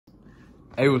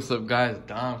Hey, what's up, guys?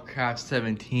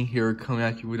 DomCraft17 here, coming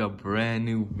at you with a brand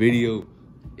new video.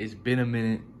 It's been a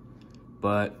minute,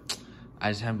 but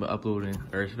I just haven't been uploading,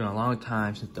 or it's been a long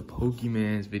time since the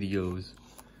Pokemans videos.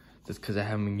 Just because I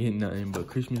haven't been getting nothing, but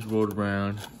Christmas rolled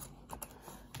around,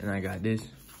 and I got this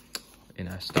in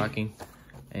a stocking,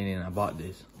 and then I bought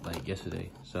this, like, yesterday.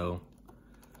 So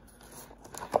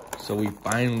we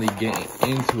finally getting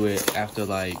into it after,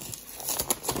 like,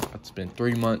 it's been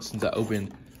 3 months since I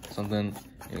opened something.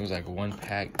 It was like one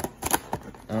pack.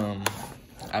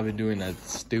 I've been doing that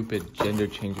stupid gender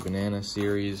change banana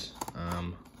series.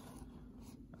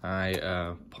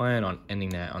 I plan on ending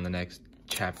that on the next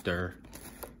chapter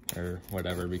or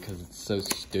whatever because it's so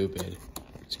stupid.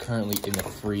 It's currently in the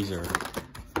freezer.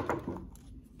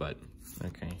 But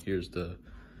okay, here's the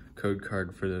code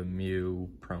card for the Mew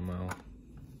promo.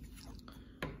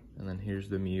 And then here's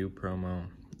the Mew promo.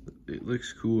 It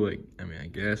looks cool, like, I mean, I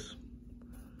guess.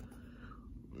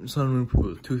 Sunroom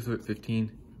Pro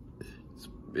 215.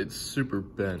 It's super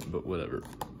bent, but whatever.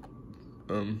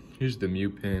 Here's the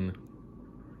Mew pin.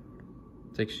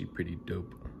 It's actually pretty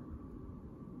dope.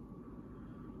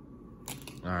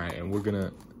 Alright, and I'm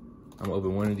gonna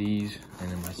open one of these, and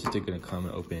then my sister gonna come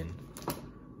and open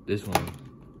this one.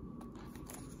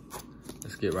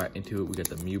 Let's get right into it. We got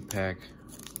the Mew pack.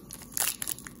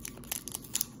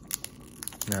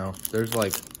 Now, there's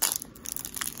like,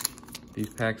 these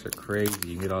packs are crazy.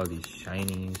 You get all these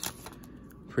shinies.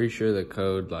 Pretty sure the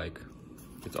code, like,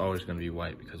 it's always gonna be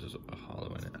white because there's a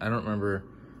hollow in it. I don't remember.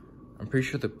 I'm pretty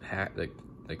sure the pack, like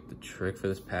the trick for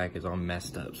this pack is all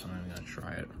messed up, so I'm not even gonna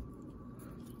try it.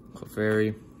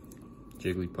 Clefairy,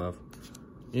 Jigglypuff.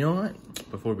 You know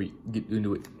what? Before we get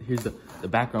into it, here's the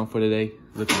background for today.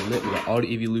 Looking lit. We got all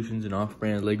the evolutions and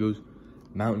off-brand Legos,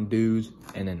 Mountain Dews,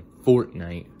 and then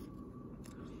Fortnite.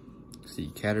 See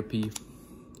Caterpie,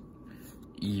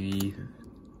 Eevee,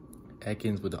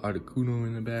 Ekans with the Articuno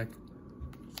in the back.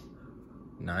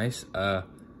 Nice.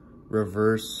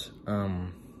 Reverse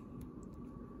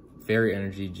Fairy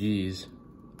Energy G's.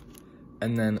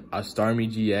 And then a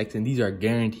Starmie GX, and these are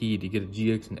guaranteed to get a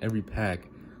GX in every pack.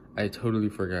 I totally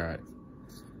forgot.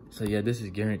 So yeah, this is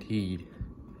guaranteed.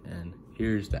 And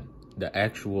here's the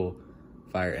actual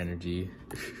Fire Energy.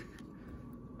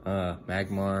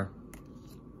 Magmar,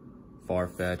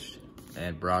 Farfetch'd,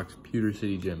 and Brock's Pewter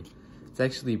City Gym. It's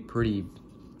actually pretty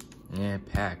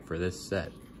packed for this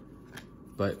set.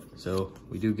 But, so,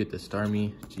 we do get the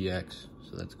Starmie GX,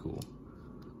 so that's cool.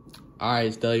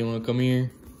 Alright, Stella, you wanna come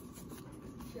here?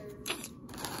 Sure.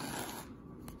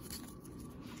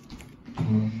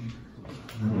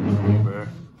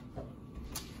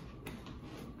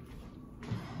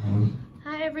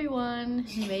 Hi everyone,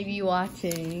 you may be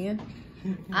watching.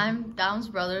 I'm Dom's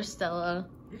brother, Stella.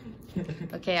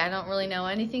 Okay, I don't really know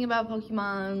anything about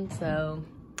Pokemon, so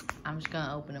I'm just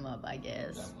gonna open them up, I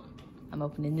guess. I'm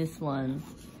opening this one.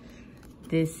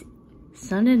 This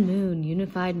Sun and Moon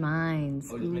Unified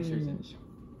Minds.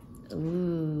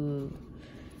 Ooh.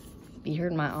 Be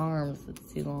hurting my arms,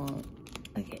 it's too long.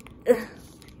 Okay.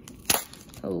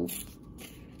 Oh.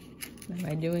 Am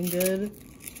I doing good?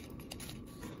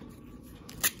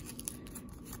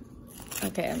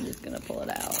 Okay, I'm just gonna pull it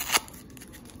out.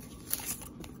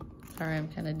 Sorry, I'm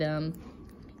kind of dumb.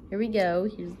 Here we go.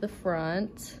 Here's the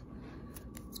front.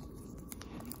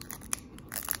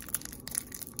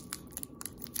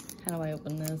 How do I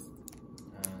open this?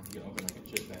 You can open like a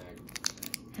chip bag.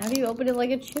 How do you open it like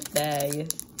a chip bag?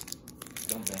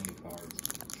 Don't bend the cards.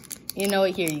 You know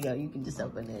what? Here you go. You can just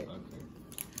open it.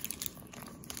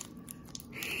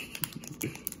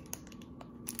 Okay.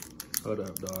 Hold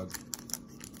up, dog.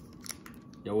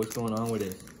 Yo, what's going on with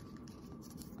it?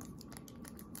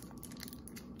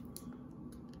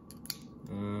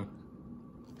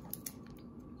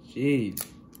 Jeez.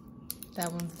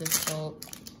 That one's difficult.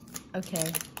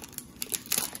 Okay.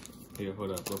 Here,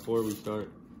 hold up. Before we start,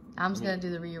 I'm just gonna do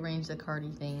the rearrange the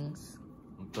cardy things.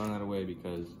 I'm throwing that away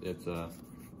because it's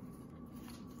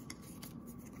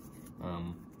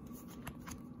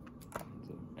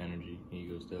energy. Here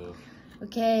you go, Stella.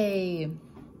 Okay.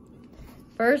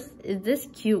 First is this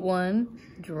cute one,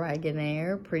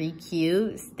 Dragonair, pretty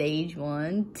cute. Stage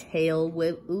 1, Tail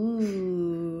Whip,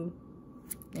 ooh.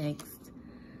 Next,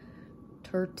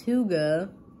 Tortuga,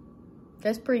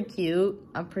 that's pretty cute.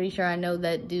 I'm pretty sure I know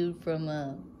that dude from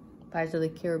Pirates of the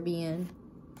Caribbean.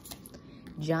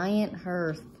 Giant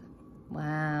Hearth,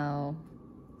 wow.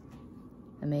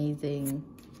 Amazing.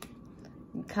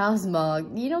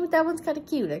 Cosmog, you know what, that one's kind of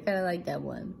cute. I kind of like that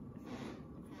one.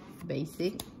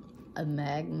 Basic. A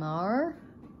Magmar,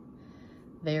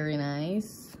 very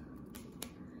nice.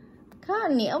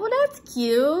 Cottony. Oh, well, that's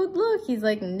cute. Look, he's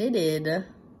like knitted.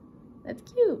 That's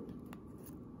cute.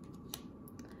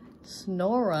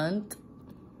 Snorunt.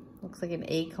 Looks like an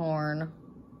acorn.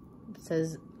 It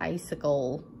says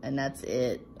icicle, and that's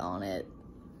it on it.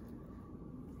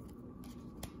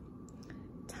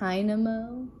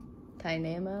 Tynamo.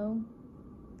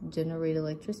 Generate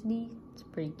electricity. It's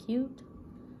pretty cute.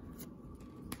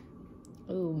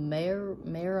 Ooh, Marianne.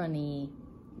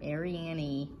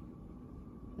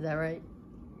 Is that right?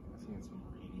 I think it's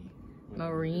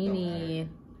Marini. Marini.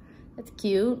 That's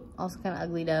cute. Also kind of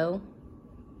ugly though.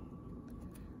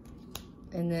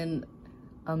 And then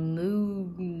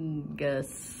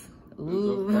Amogus.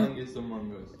 Ooh. There's a fungus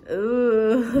among us.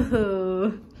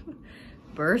 Ooh.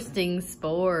 Bursting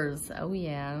spores. Oh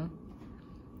yeah.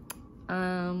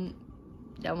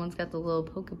 That one's got the little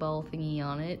Pokeball thingy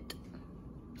on it.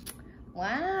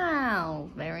 Wow,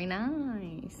 very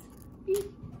nice.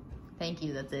 Thank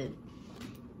you, that's it.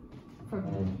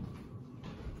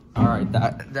 Alright,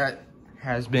 that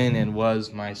has been and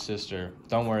was my sister.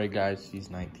 Don't worry guys,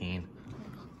 she's 19.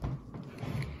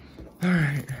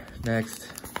 Alright,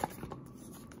 next.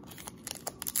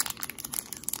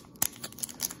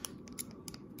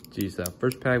 Geez, that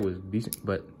first pack was decent,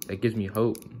 but that gives me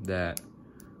hope that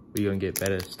we're gonna get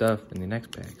better stuff in the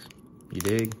next packs. You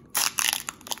dig?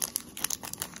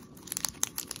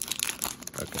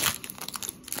 Okay.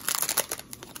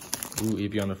 Ooh,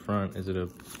 Eevee on the front. Is it a... Here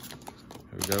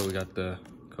we go, we got the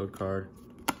code card.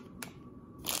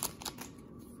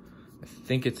 I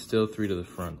think it's still 3 to the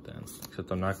front then, except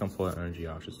I'm not gonna pull an energy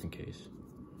off just in case.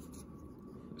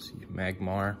 Let's see,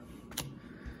 Magmar,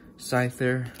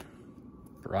 Scyther,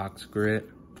 Brock's Grit.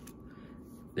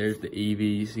 There's the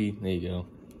Eevee, you see, there you go.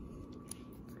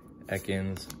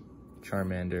 Ekans,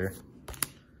 Charmander,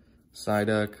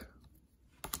 Psyduck,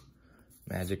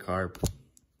 Magikarp,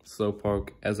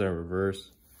 Slowpoke as a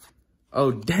reverse.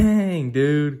 Oh dang,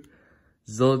 dude!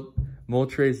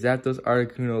 Moltres, Zapdos,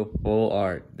 Articuno, full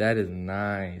art. That is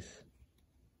nice.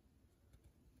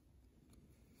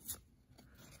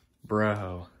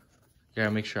 Bro,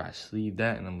 gotta make sure I sleeve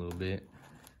that in a little bit.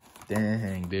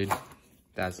 Dang, dude.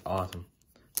 That's awesome.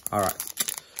 Alright.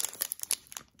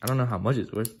 I don't know how much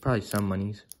it's worth. Probably some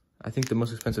monies. I think the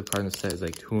most expensive card in the set is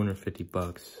like 250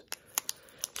 bucks.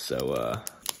 So,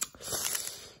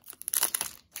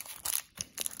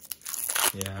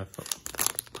 yeah, I'm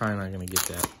probably not gonna get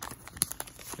that.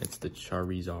 It's the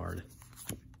Charizard.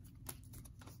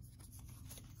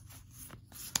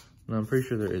 No, I'm pretty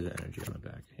sure there is an energy on the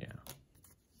back, yeah.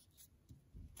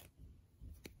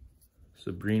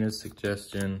 Sabrina's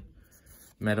Suggestion,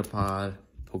 Metapod,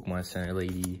 Pokemon Center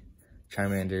Lady,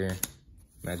 Charmander,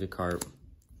 Magikarp,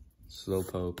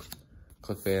 Slowpoke,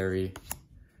 Clefairy,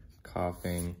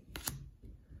 Coughing,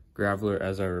 Graveler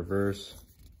as a reverse.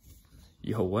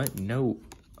 Yo, what? No.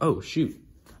 Oh, shoot.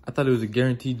 I thought it was a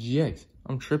guaranteed GX.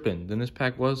 I'm tripping. Then this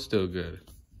pack was still good.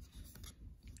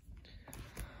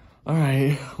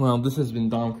 Alright, well, this has been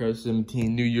DomCrow17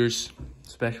 New Year's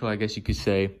special, I guess you could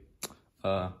say.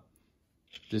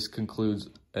 This concludes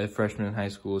a freshman in high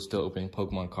school still opening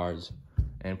Pokemon cards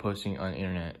and posting on the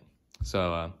internet.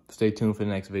 So, stay tuned for the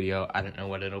next video. I don't know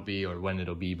what it'll be or when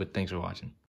it'll be, but thanks for watching.